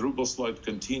the ruble slide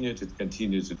continued,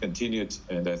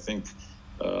 and I think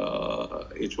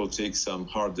it will take some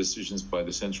hard decisions by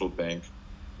the central bank,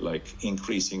 like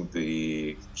increasing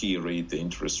the key rate, the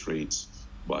interest rates,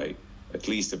 by at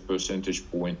least a percentage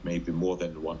point, maybe more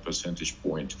than 1 percentage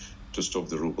point, to stop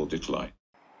the ruble decline.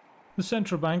 The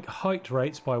central bank hiked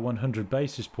rates by 100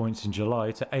 basis points in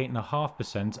July to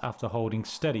 8.5% after holding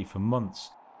steady for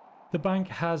months. The bank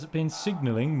has been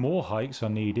signalling more hikes are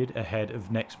needed ahead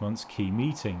of next month's key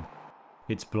meeting.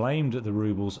 It's blamed the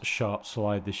ruble's sharp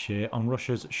slide this year on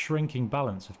Russia's shrinking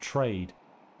balance of trade.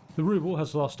 The ruble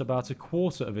has lost about a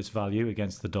quarter of its value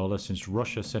against the dollar since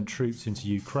Russia sent troops into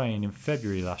Ukraine in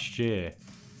February last year.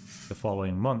 The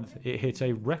following month, it hit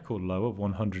a record low of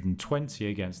 120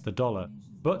 against the dollar,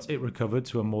 but it recovered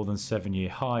to a more than 7-year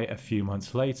high a few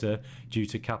months later due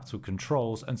to capital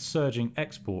controls and surging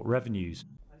export revenues.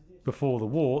 Before the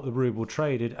war, the ruble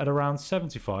traded at around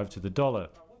 75 to the dollar.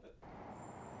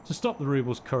 To stop the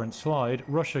ruble's current slide,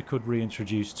 Russia could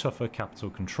reintroduce tougher capital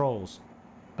controls.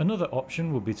 Another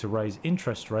option would be to raise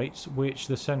interest rates, which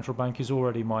the central bank is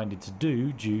already minded to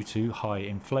do due to high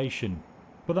inflation.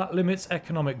 But that limits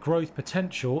economic growth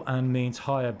potential and means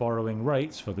higher borrowing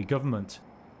rates for the government.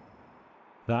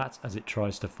 That as it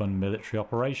tries to fund military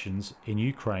operations in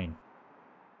Ukraine.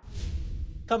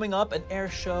 Coming up, an air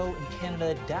show in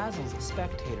Canada dazzles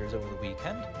spectators over the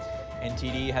weekend.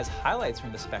 NTD has highlights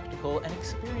from the spectacle and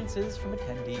experiences from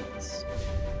attendees.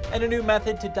 And a new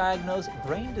method to diagnose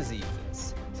brain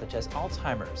diseases, such as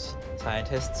Alzheimer's.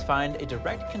 Scientists find a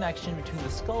direct connection between the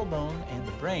skull bone and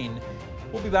the brain.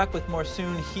 We'll be back with more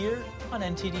soon here on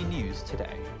NTD News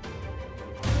Today.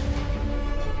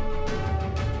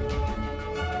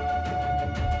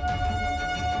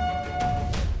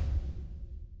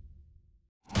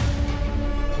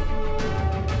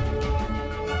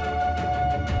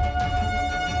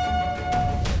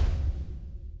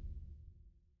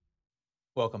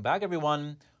 Welcome back,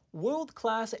 everyone.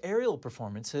 World-class aerial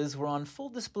performances were on full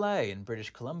display in British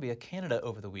Columbia, Canada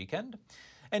over the weekend.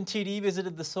 NTD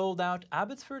visited the sold-out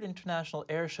Abbotsford International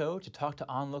Air Show to talk to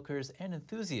onlookers and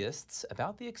enthusiasts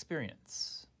about the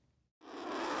experience.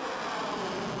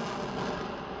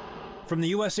 From the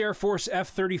U.S. Air Force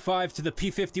F-35 to the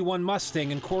P-51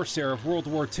 Mustang and Corsair of World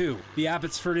War II, the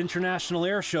Abbotsford International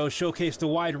Air Show showcased a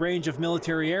wide range of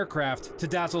military aircraft to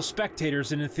dazzle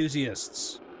spectators and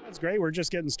enthusiasts. It's great. We're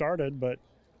just getting started, but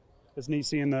it's neat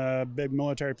seeing the big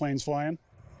military planes flying.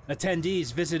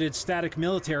 Attendees visited static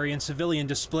military and civilian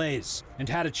displays and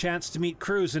had a chance to meet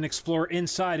crews and explore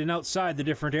inside and outside the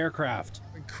different aircraft.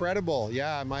 Incredible.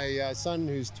 Yeah, my son,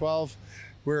 who's 12,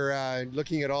 we're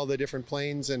looking at all the different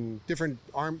planes and different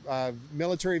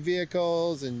military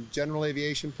vehicles and general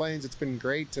aviation planes. It's been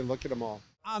great to look at them all.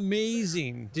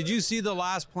 Amazing. Did you see the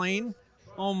last plane?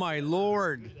 Oh my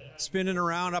Lord. Spinning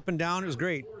around up and down. It was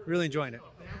great. Really enjoying it.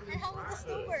 And how was the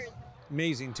snowbird?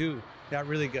 Amazing too. Yeah,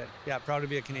 really good. Yeah, proud to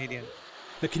be a Canadian.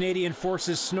 The Canadian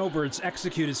Forces snowbirds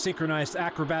executed synchronized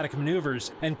acrobatic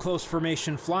maneuvers and close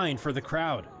formation flying for the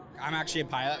crowd. I'm actually a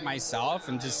pilot myself,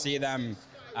 and to see them,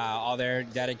 all their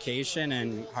dedication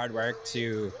and hard work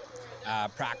to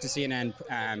practicing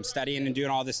and studying and doing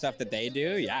all the stuff that they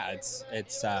do, yeah,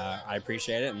 it's I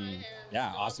appreciate it, and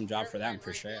yeah, awesome job for them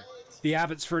for sure. The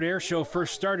Abbotsford Air Show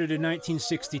first started in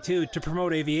 1962 to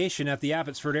promote aviation at the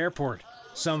Abbotsford Airport.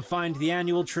 Some find the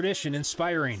annual tradition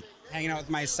inspiring. Hanging out with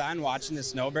my son, watching the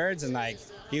snowbirds, and like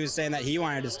he was saying that he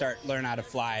wanted to learn how to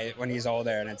fly when he's older,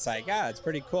 and it's like, yeah, it's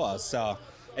pretty cool. So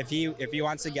if he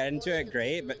wants to get into it,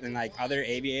 great. But then like other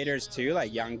aviators too,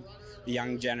 like the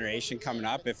young generation coming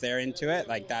up, if they're into it,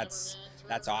 like that's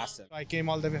awesome. I came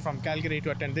all the way from Calgary to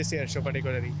attend this air show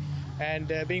particularly,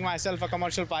 and being myself a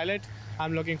commercial pilot,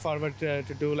 I'm looking forward to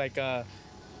do like a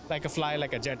fly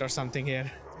like a jet or something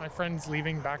here. My friend's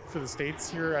leaving back for the States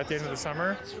here at the end of the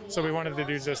summer, so we wanted to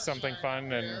do just something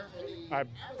fun, and I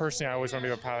always want to be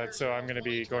a pilot, so I'm going to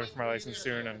be going for my license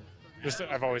soon, and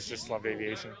I've always just loved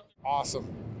aviation. Awesome.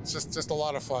 It's just a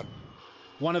lot of fun.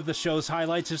 One of the show's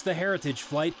highlights is the Heritage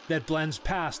Flight that blends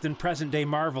past and present-day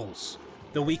marvels.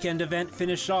 The weekend event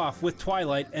finished off with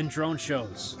twilight and drone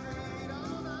shows.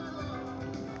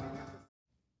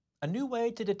 A new way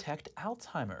to detect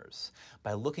Alzheimer's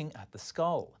by looking at the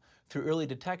skull. Through early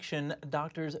detection,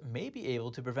 doctors may be able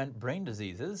to prevent brain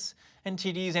diseases.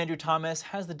 NTD's Andrew Thomas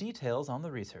has the details on the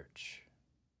research.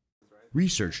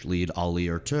 Research lead Ali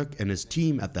Ertuk and his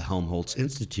team at the Helmholtz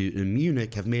Institute in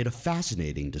Munich have made a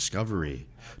fascinating discovery: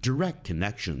 direct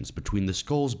connections between the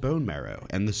skull's bone marrow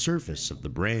and the surface of the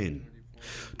brain.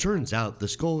 Turns out the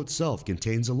skull itself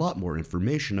contains a lot more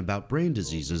information about brain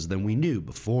diseases than we knew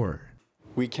before.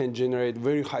 We can generate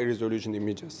very high resolution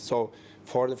images. So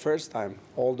for the first time,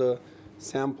 all the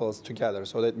samples together,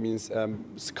 so that means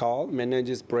skull,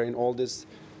 meninges, brain, all these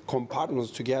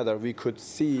compartments together, we could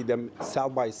see them cell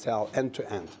by cell, end to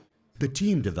end. The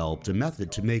team developed a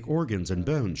method to make organs and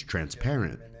bones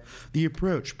transparent. The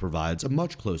approach provides a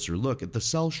much closer look at the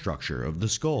cell structure of the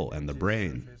skull and the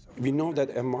brain. We know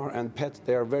that MR and PET,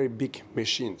 they are very big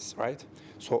machines, right?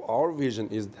 So our vision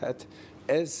is that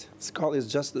as skull is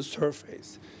just the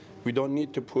surface, we don't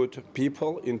need to put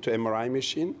people into MRI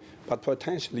machine, but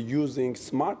potentially using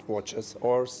smartwatches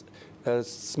or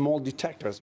small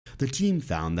detectors. The team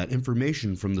found that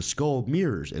information from the skull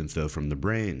mirrors info from the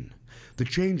brain. The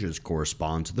changes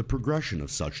correspond to the progression of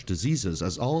such diseases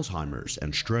as Alzheimer's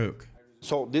and stroke.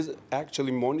 So this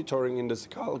actually monitoring in the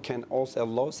skull can also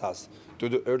allow us to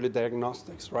do early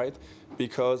diagnostics, right?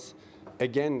 Because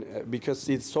again, because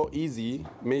it's so easy,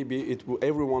 maybe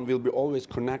everyone will be always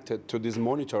connected to this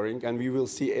monitoring, and we will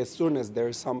see as soon as there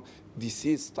is some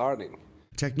disease starting.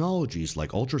 Technologies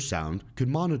like ultrasound could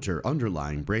monitor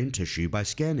underlying brain tissue by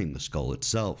scanning the skull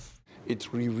itself.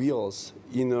 It reveals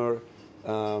inner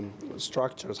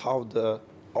structures, how the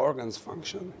organs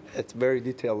function at very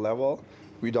detailed level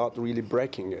without really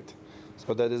breaking it.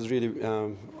 So that is really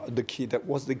the key. That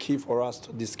was the key for us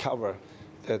to discover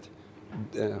that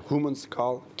the human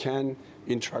skull can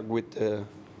interact with the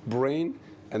brain,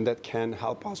 and that can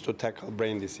help us to tackle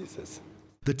brain diseases.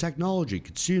 The technology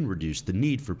could soon reduce the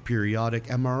need for periodic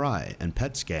MRI and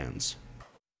PET scans.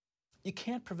 You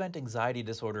can't prevent anxiety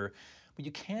disorder, but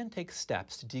you can take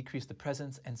steps to decrease the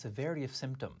presence and severity of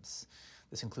symptoms.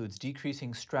 This includes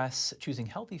decreasing stress, choosing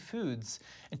healthy foods,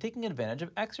 and taking advantage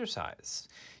of exercise.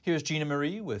 Here's Gina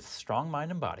Marie with Strong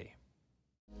Mind and Body.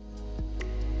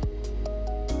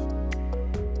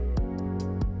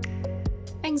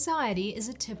 Anxiety is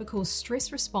a typical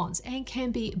stress response and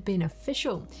can be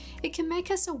beneficial. It can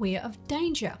make us aware of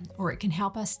danger, or it can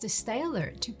help us to stay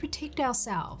alert to protect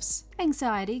ourselves.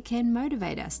 Anxiety can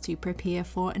motivate us to prepare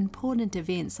for important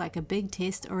events like a big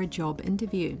test or a job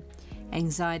interview.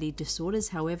 Anxiety disorders,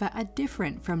 however, are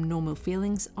different from normal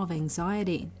feelings of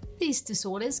anxiety. These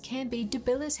disorders can be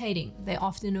debilitating. They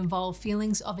often involve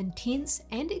feelings of intense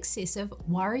and excessive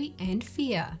worry and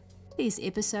fear. These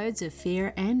episodes of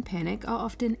fear and panic are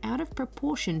often out of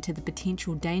proportion to the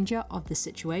potential danger of the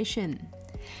situation.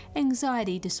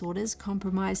 Anxiety disorders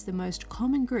comprise the most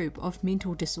common group of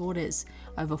mental disorders.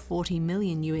 Over 40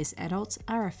 million US adults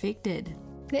are affected.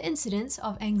 The incidence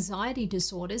of anxiety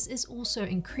disorders is also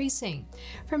increasing.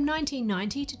 From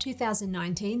 1990 to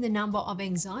 2019, the number of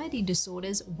anxiety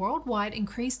disorders worldwide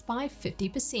increased by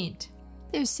 50%.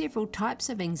 There are several types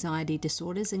of anxiety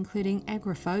disorders, including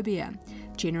agoraphobia,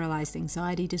 generalized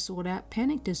anxiety disorder,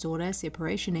 panic disorder,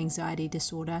 separation anxiety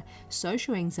disorder,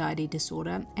 social anxiety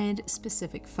disorder, and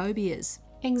specific phobias.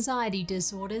 Anxiety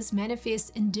disorders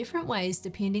manifest in different ways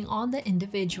depending on the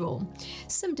individual.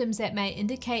 Symptoms that may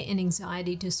indicate an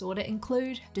anxiety disorder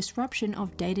include disruption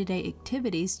of day-to-day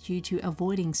activities due to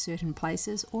avoiding certain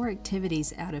places or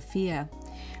activities out of fear,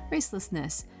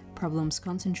 restlessness, problems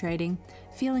concentrating,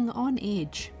 feeling on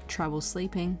edge, trouble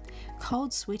sleeping,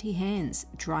 cold sweaty hands,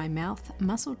 dry mouth,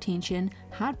 muscle tension,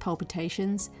 heart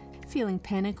palpitations, feeling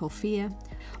panic or fear,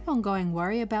 ongoing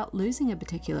worry about losing a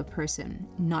particular person,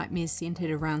 nightmares centered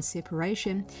around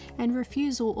separation, and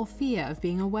refusal or fear of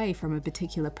being away from a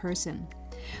particular person.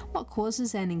 What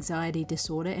causes an anxiety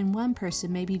disorder in one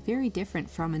person may be very different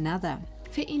from another.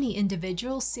 For any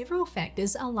individual, several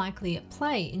factors are likely at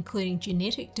play, including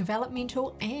genetic,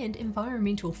 developmental, and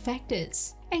environmental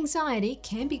factors. Anxiety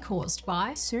can be caused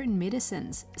by certain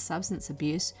medicines, substance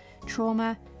abuse,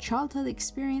 trauma, childhood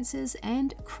experiences,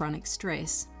 and chronic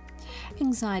stress.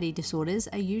 Anxiety disorders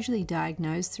are usually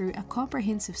diagnosed through a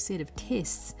comprehensive set of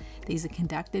tests. These are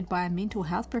conducted by a mental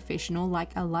health professional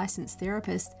like a licensed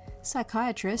therapist,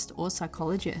 psychiatrist, or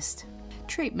psychologist.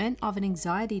 Treatment of an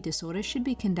anxiety disorder should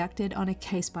be conducted on a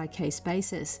case-by-case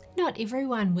basis. Not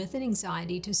everyone with an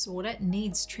anxiety disorder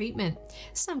needs treatment.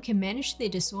 Some can manage their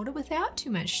disorder without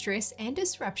too much stress and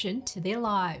disruption to their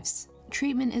lives.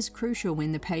 Treatment is crucial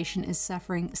when the patient is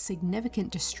suffering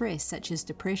significant distress such as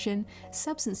depression,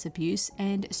 substance abuse,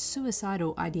 and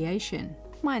suicidal ideation.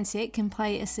 Mindset can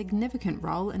play a significant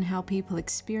role in how people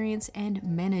experience and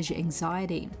manage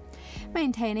anxiety.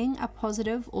 Maintaining a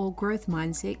positive or growth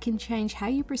mindset can change how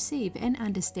you perceive and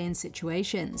understand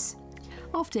situations.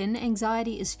 Often,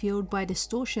 anxiety is fueled by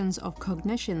distortions of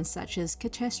cognition such as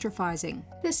catastrophizing.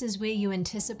 This is where you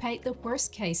anticipate the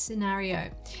worst-case scenario.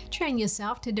 Train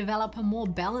yourself to develop a more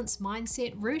balanced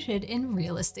mindset rooted in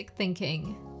realistic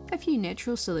thinking. A few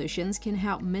natural solutions can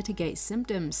help mitigate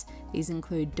symptoms. These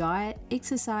include diet,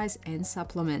 exercise, and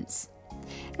supplements.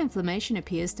 Inflammation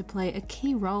appears to play a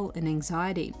key role in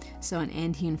anxiety, so an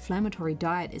anti-inflammatory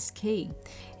diet is key.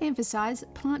 Emphasize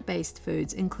plant-based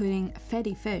foods, including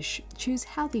fatty fish. Choose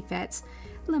healthy fats,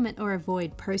 limit or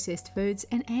avoid processed foods,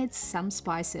 and add some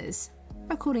spices.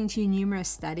 According to numerous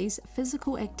studies,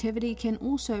 physical activity can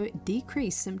also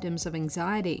decrease symptoms of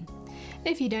anxiety.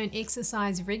 If you don't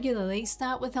exercise regularly,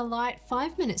 start with a light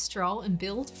 5-minute stroll and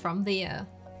build from there.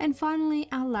 And finally,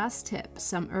 our last tip,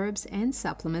 some herbs and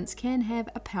supplements can have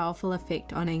a powerful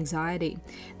effect on anxiety.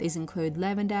 These include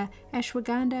lavender,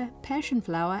 ashwagandha, passion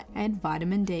flower, and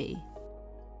vitamin D.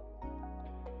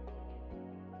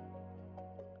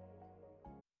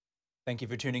 Thank you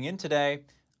for tuning in today.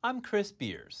 I'm Chris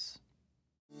Beers.